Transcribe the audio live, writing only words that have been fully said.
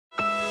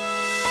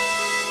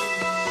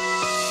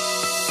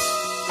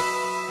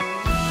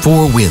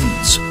4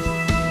 winds,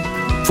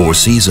 4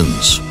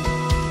 seasons,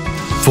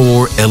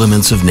 4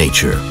 elements of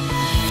nature,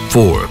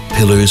 4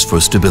 pillars for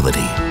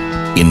stability.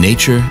 In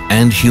nature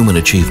and human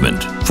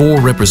achievement,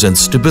 4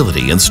 represents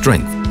stability and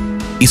strength,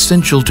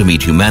 essential to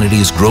meet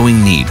humanity's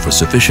growing need for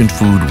sufficient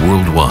food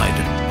worldwide.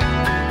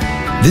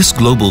 This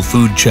global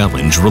food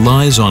challenge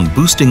relies on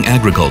boosting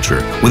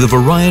agriculture with a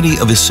variety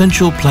of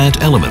essential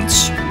plant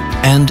elements.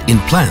 And in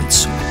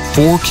plants,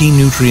 4 key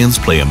nutrients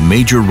play a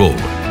major role: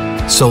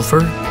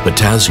 sulphur,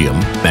 potassium,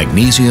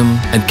 magnesium,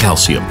 and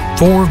calcium.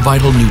 4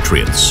 vital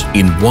nutrients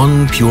in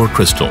one pure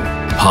crystal,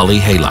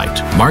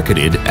 Polyhalite,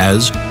 marketed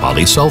as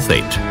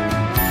Polysulphate.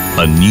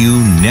 A new,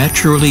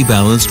 naturally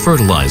balanced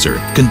fertilizer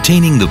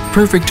containing the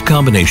perfect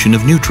combination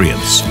of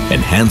nutrients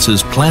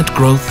enhances plant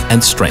growth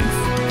and strength,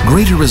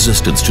 greater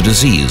resistance to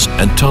disease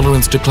and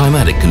tolerance to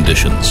climatic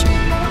conditions,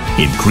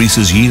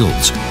 increases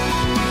yields,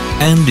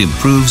 and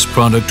improves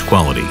product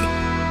quality.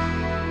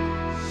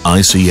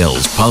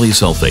 ICL's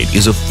Polysulphate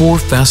is a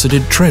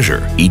 4-faceted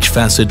treasure, each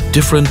facet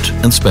different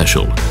and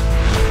special.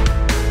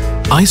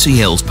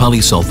 ICL's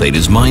Polysulphate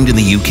is mined in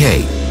the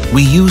UK.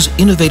 We use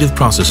innovative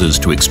processes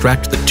to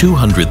extract the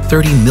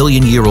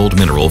 230-million-year-old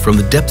mineral from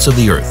the depths of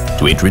the earth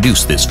to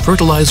introduce this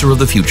fertilizer of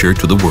the future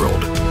to the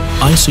world.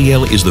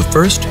 ICL is the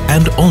first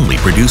and only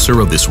producer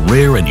of this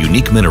rare and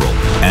unique mineral,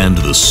 and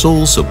the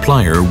sole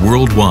supplier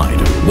worldwide.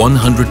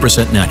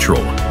 100%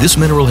 natural, this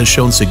mineral has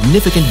shown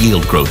significant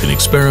yield growth in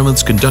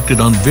experiments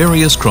conducted on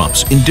various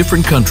crops in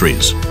different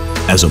countries.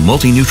 As a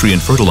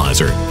multi-nutrient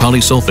fertilizer,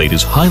 Polysulphate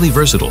is highly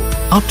versatile,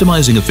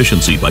 optimizing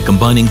efficiency by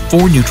combining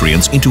 4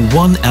 nutrients into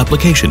one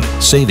application,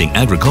 saving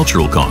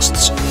agricultural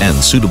costs, and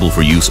suitable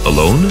for use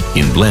alone,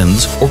 in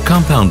blends, or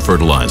compound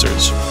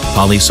fertilizers.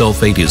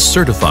 Polysulphate is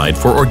certified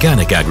for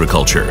organic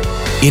agriculture.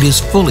 It is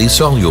fully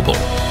soluble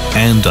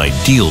and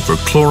ideal for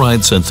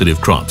chloride-sensitive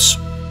crops.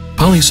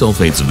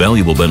 Polysulphate's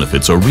valuable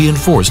benefits are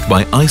reinforced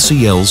by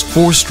ICL's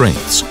 4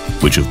 strengths,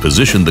 which have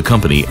positioned the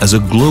company as a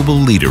global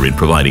leader in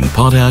providing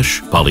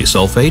potash,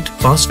 polysulphate,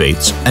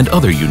 phosphates, and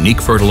other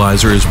unique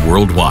fertilizers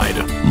worldwide.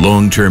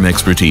 Long-term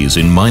expertise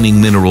in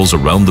mining minerals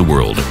around the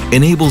world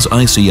enables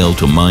ICL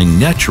to mine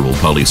natural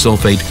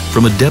polysulphate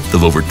from a depth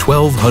of over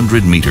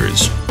 1,200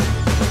 meters.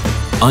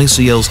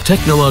 ICL's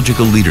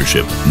technological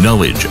leadership,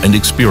 knowledge, and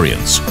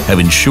experience have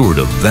ensured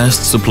a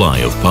vast supply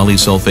of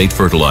polysulphate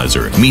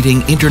fertilizer,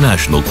 meeting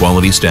international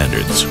quality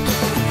standards.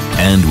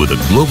 And with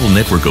a global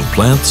network of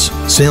plants,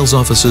 sales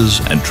offices,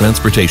 and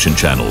transportation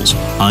channels,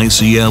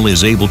 ICL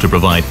is able to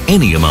provide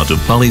any amount of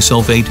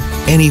polysulphate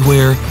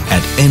anywhere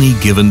at any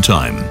given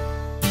time.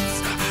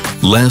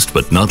 Last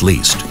but not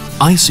least,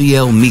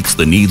 ICL meets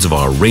the needs of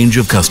our range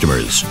of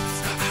customers.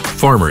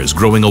 Farmers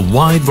growing a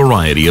wide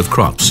variety of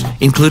crops,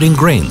 including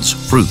grains,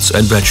 fruits,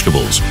 and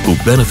vegetables, who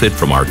benefit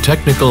from our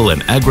technical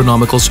and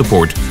agronomical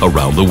support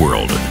around the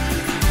world.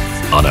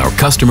 On our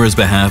customers'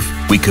 behalf,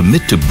 we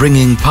commit to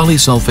bringing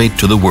polysulphate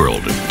to the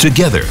world.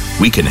 Together,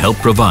 we can help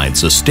provide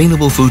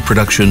sustainable food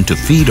production to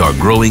feed our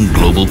growing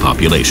global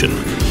population.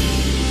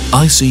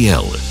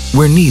 ICL,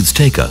 where needs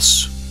take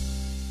us.